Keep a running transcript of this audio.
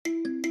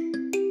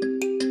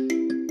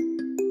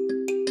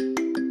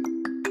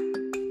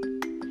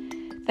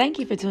Thank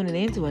you for tuning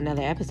in to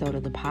another episode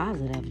of the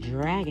Positive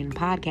Dragon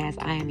Podcast.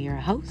 I am your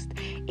host,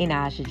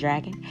 Inasha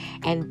Dragon,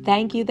 and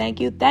thank you.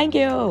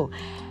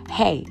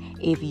 Hey,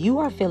 if you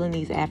are feeling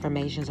these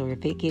affirmations or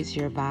if it gets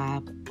your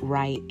vibe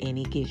right and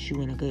it gets you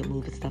in a good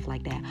mood and stuff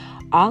like that,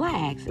 all I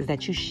ask is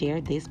that you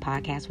share this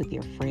podcast with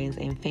your friends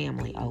and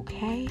family,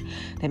 okay?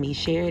 That means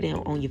share it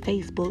on your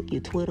Facebook, your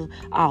Twitter,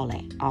 all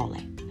that.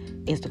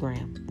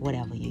 Instagram,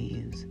 whatever you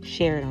use.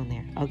 Share it on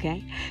there,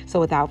 okay?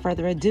 So without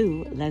further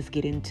ado, let's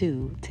get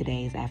into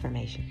today's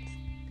affirmations.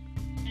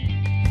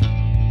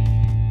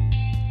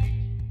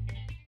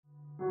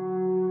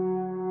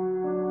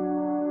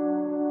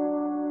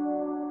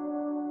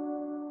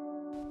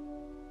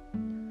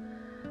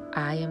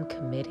 I am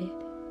committed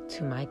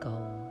to my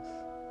goals.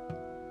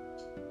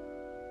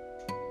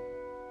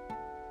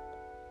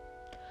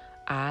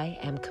 I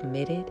am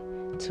committed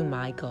to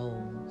my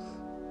goals.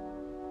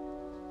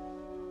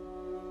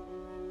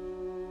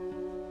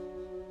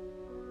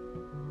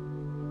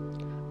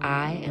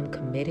 I am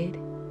committed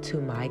to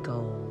my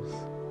goals.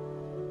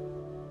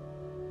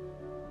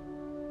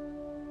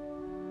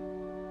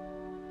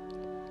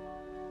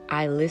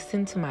 I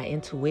listen to my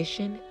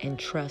intuition and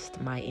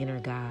trust my inner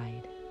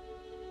guide.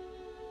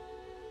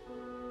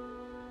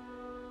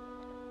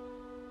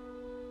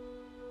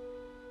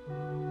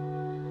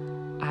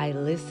 I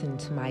listen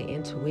to my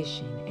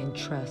intuition and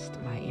trust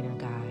my inner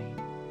guide.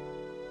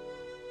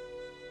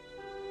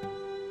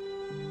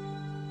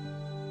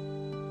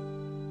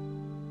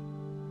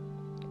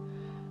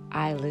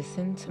 I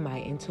listen to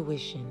my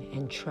intuition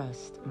and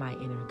trust my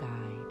inner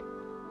guide.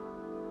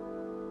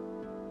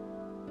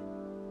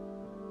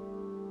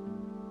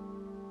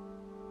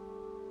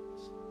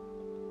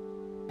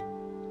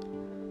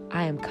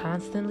 I am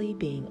constantly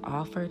being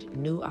offered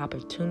new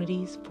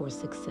opportunities for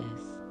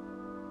success.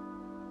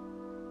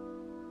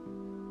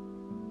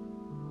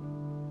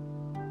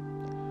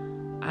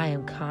 I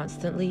am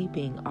constantly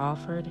being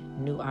offered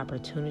new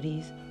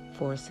opportunities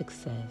for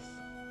success.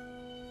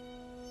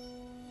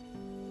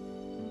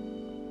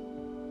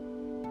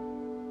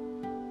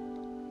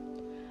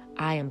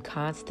 I am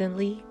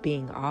constantly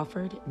being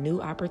offered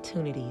new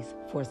opportunities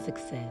for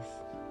success.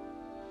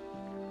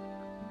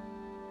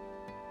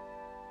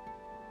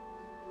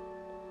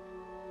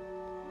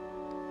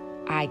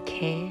 I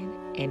can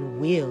and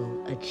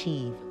will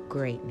achieve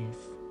greatness.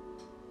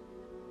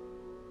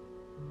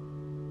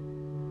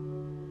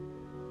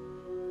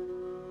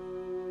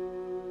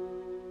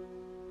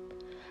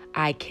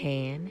 I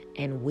can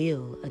and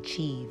will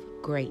achieve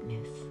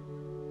greatness.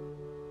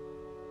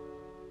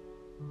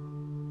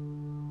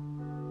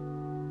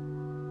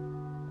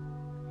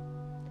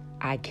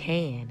 I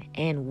can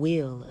and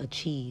will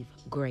achieve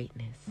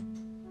greatness.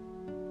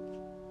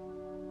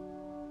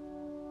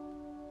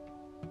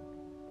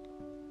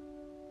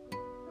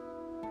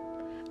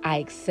 I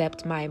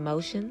accept my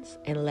emotions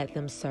and let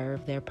them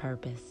serve their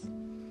purpose.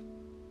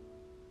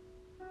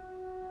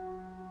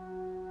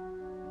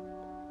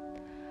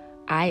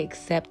 I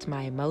accept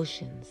my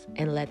emotions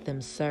and let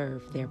them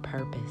serve their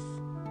purpose.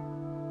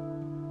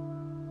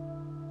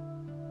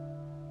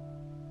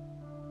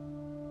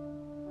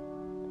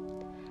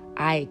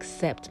 I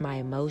accept my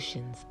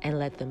emotions and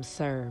let them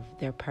serve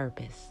their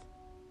purpose.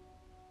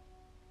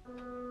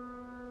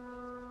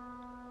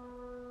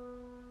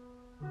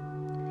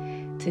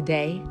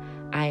 Today,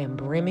 I am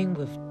brimming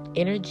with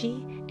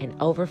energy and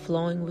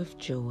overflowing with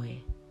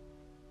joy.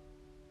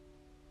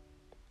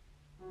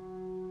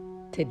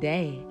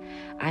 Today,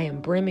 I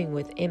am brimming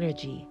with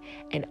energy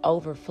and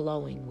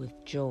overflowing with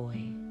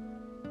joy.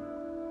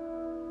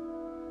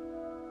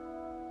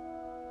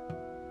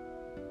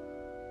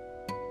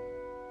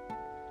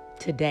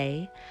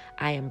 Today,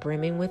 I am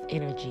brimming with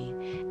energy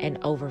and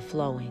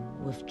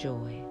overflowing with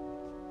joy.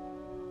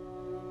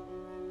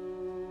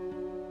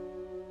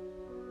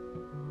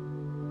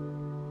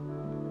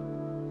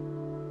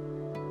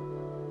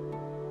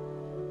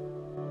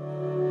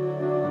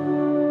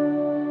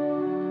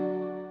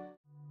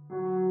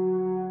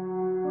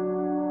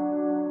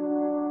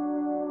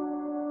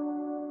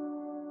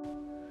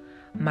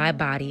 My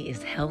body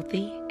is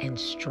healthy and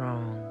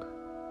strong.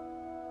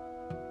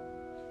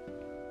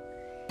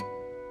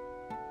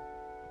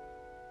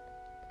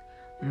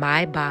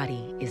 My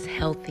body is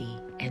healthy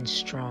and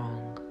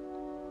strong.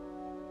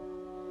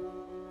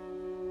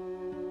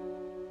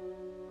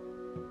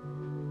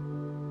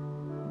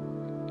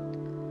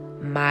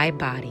 My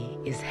body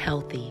is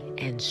healthy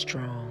and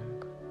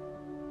strong.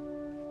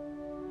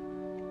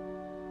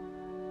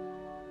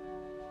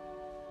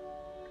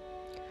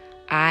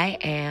 I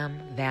am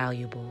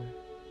valuable.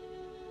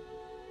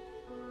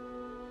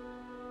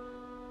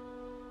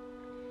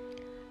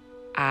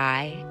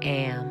 I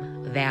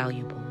am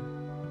valuable.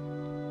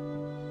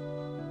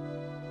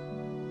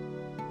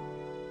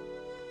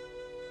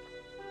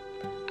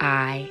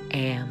 I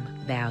am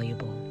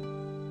valuable.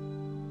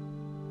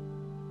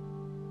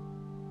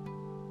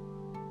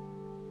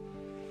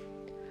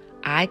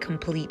 I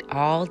complete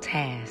all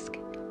tasks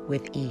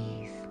with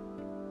ease.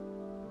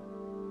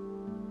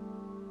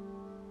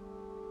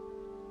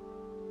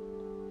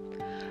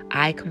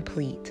 I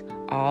complete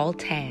all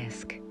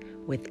tasks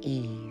with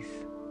ease.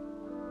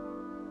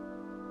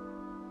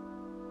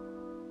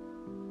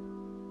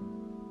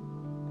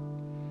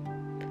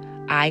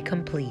 I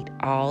complete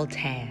all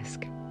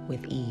tasks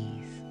with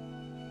ease.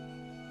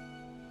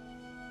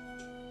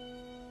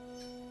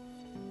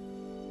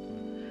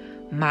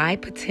 My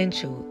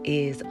potential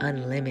is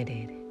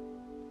unlimited.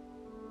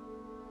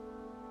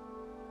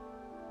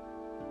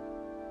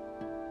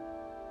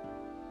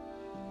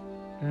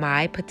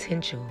 My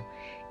potential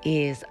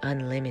is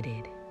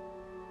unlimited.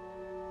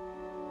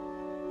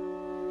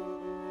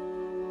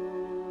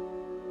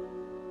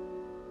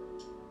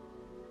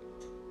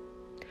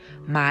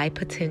 My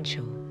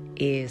potential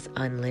is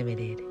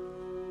unlimited.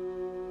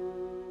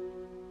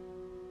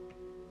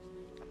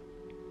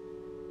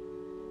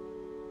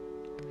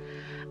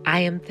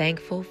 I am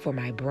thankful for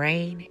my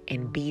brain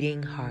and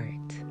beating heart.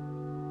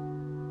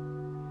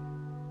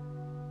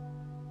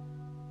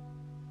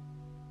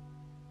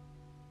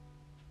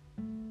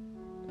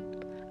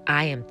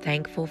 I am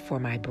thankful for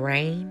my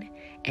brain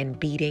and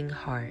beating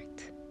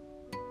heart.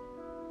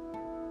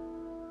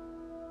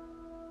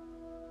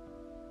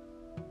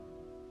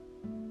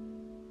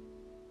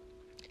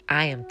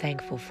 I am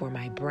thankful for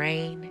my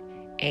brain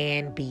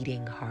and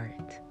beating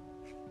heart.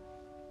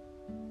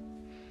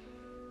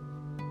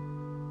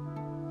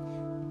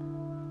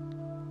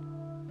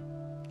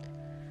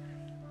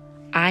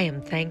 I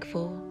am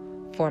thankful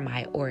for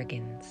my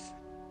organs.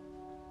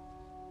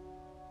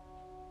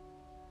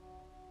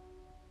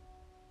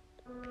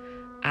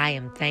 I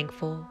am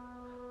thankful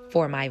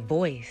for my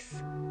voice.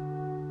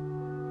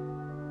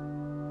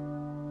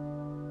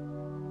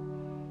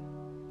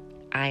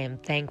 I am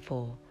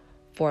thankful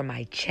for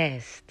my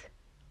chest.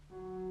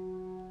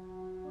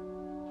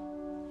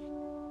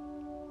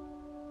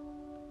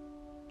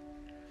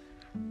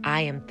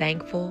 I am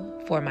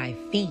thankful for my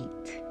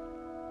feet.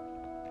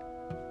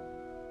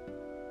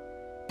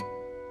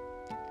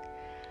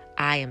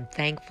 I am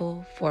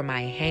thankful for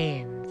my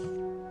hands.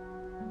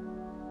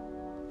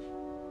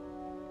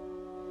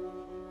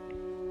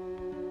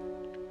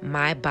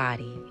 My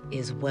body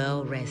is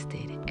well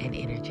rested and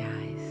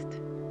energized.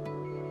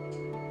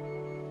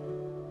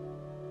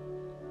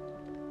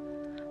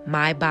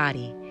 My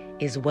body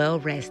is well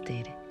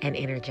rested and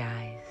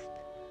energized.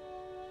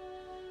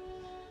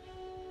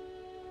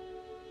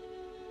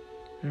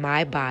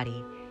 My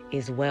body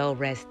is well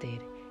rested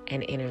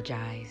and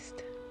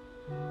energized.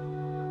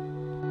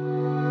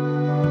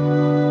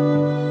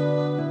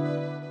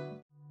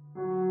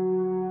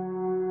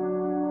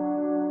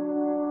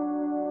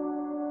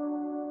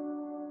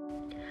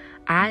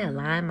 I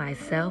align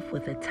myself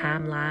with a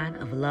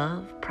timeline of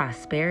love,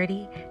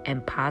 prosperity,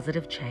 and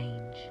positive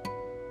change.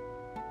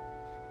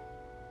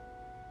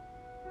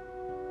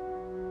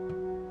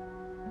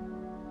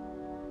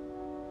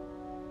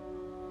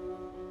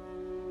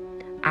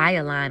 I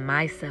align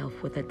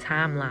myself with a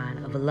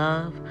timeline of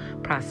love,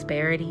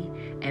 prosperity,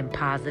 and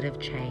positive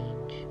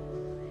change.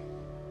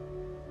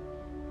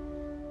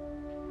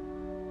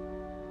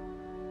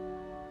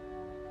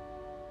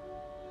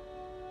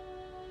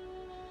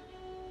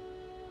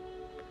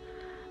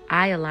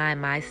 I align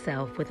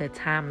myself with a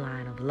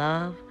timeline of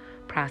love,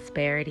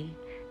 prosperity,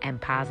 and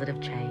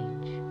positive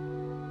change.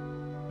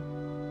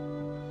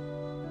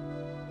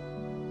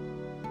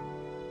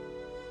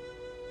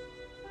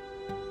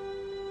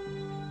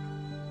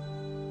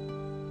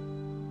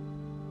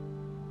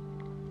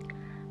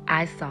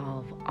 I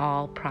solve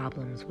all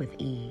problems with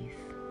ease.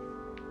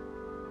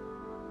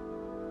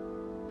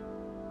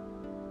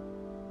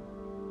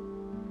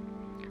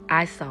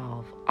 I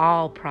solve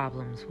all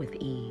problems with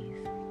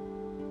ease.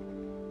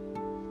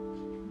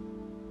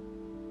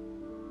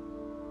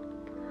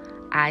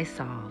 I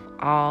solve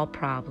all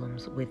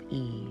problems with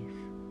ease.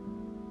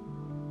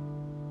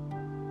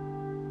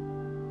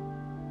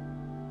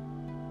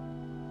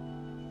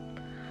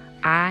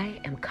 I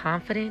am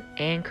confident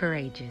and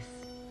courageous.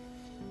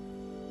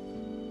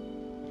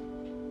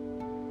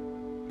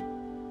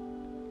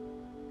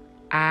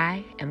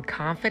 I am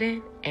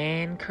confident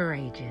and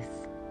courageous.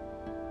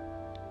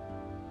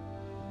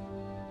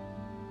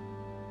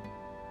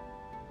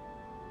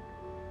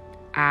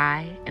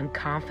 I am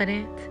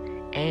confident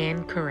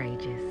and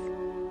courageous.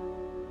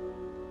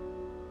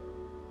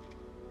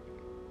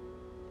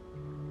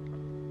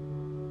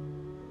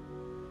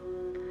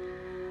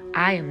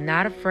 I am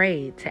not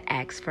afraid to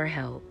ask for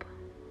help.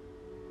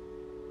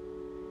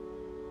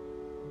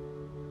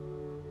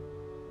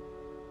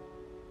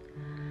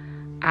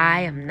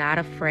 I am not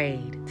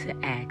afraid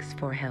to ask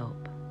for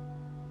help.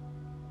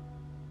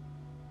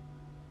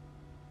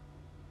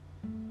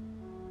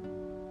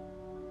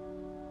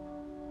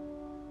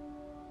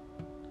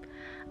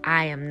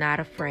 I am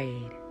not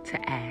afraid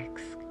to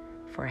ask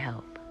for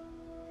help.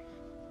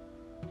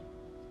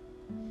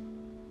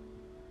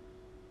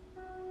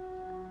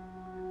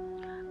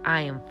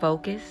 I am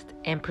focused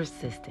and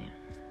persistent.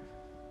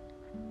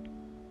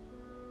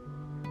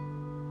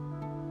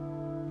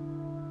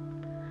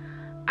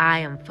 I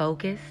am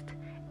focused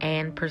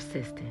and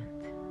persistent.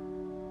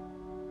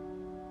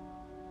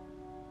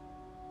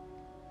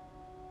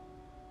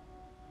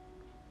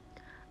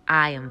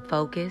 I am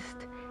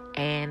focused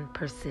and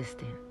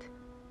persistent.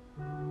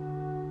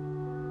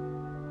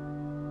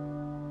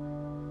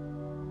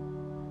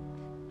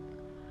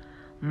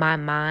 My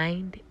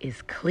mind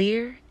is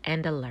clear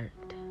and alert.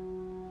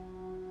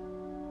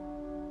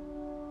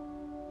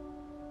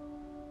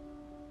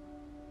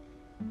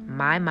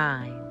 My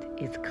mind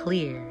is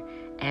clear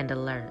and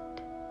alert.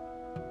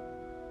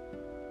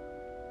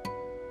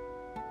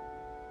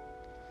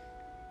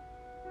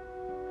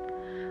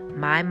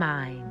 My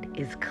mind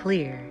is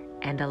clear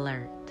and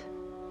alert.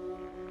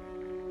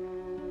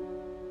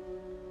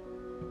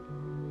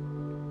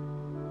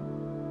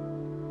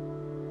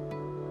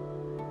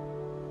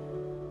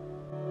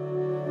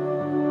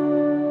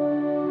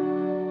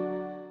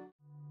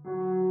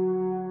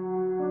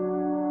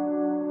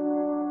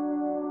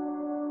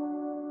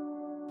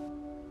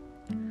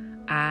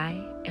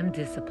 I am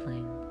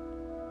disciplined.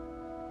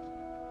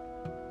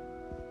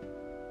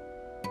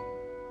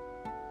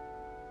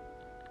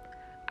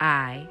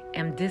 I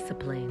am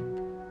disciplined.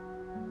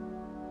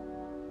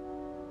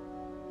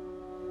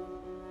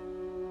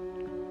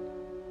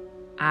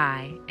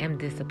 I am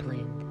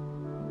disciplined.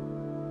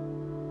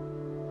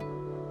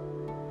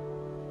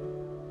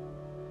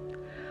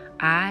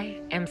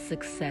 I am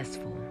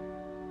successful.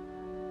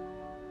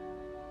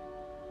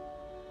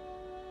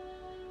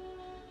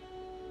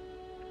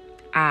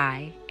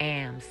 I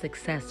am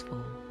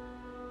successful.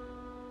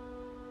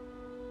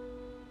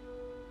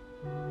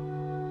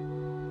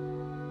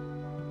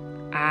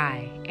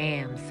 I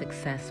am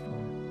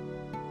successful.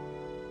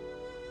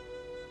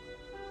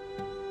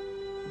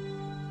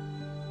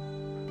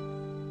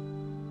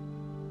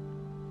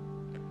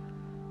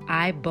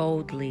 I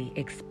boldly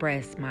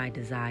express my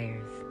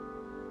desires.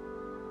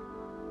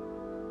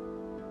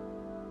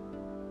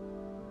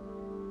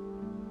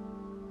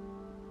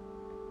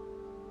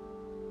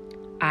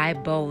 I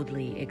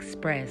boldly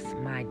express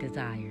my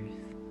desires.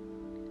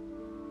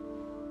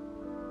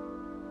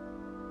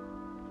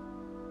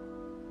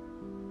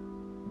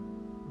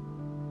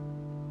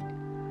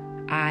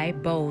 I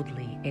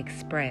boldly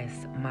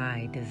express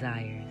my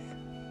desires.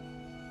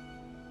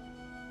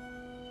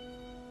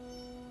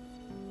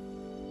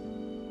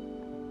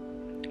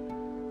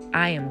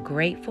 I am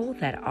grateful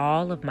that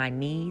all of my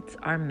needs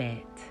are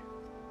met.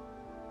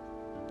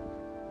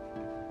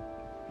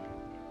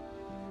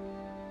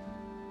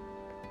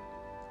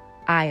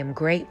 I am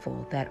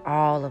grateful that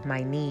all of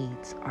my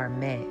needs are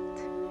met.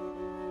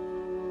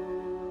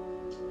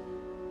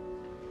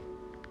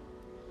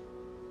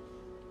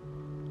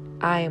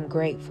 I am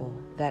grateful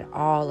that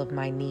all of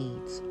my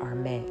needs are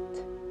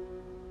met.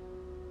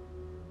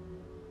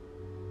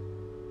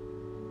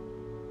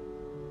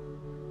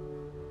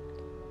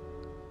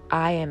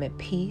 I am at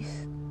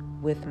peace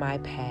with my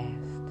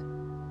past.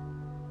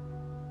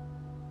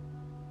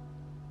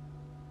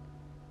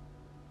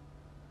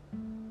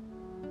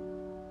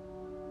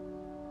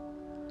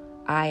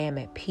 I am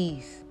at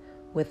peace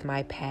with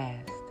my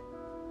past.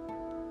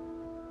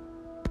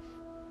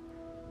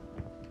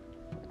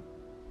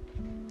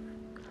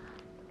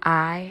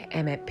 I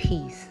am at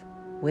peace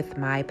with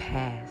my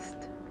past.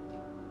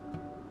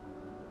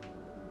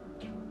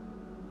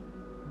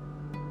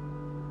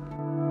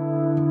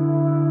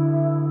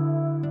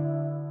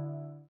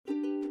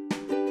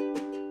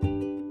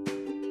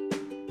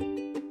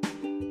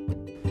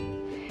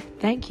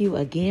 Thank you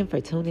again for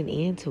tuning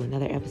in to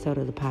another episode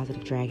of the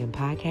Positive Dragon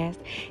Podcast.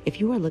 If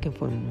you are looking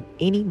for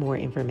any more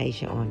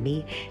information on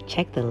me,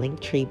 check the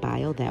Linktree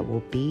bio that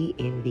will be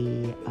in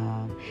the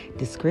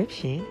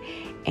description.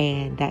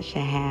 And that should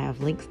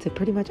have links to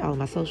pretty much all of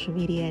my social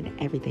media and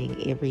everything,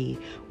 every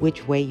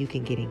which way you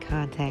can get in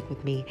contact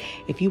with me.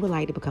 If you would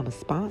like to become a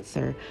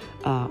sponsor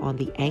on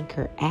the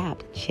Anchor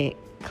app,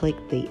 click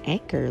the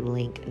Anchor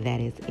link that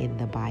is in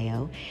the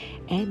bio.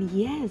 And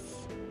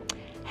yes,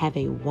 have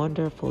a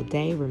wonderful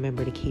day.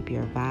 Remember to keep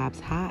your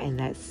vibes high and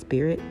that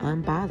spirit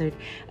unbothered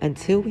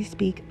until we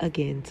speak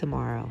again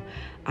tomorrow.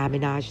 I'm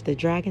Minaj the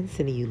Dragon,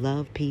 sending you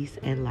love, peace,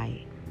 and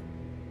light.